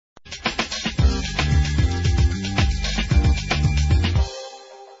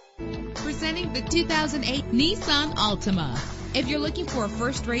Introducing the 2008 Nissan Altima. If you're looking for a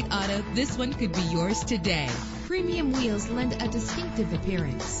first-rate auto, this one could be yours today. Premium wheels lend a distinctive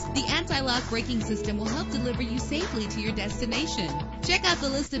appearance. The anti-lock braking system will help deliver you safely to your destination. Check out the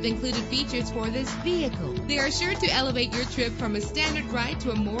list of included features for this vehicle. They are sure to elevate your trip from a standard ride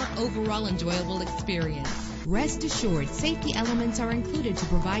to a more overall enjoyable experience. Rest assured, safety elements are included to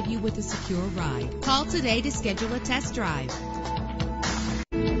provide you with a secure ride. Call today to schedule a test drive.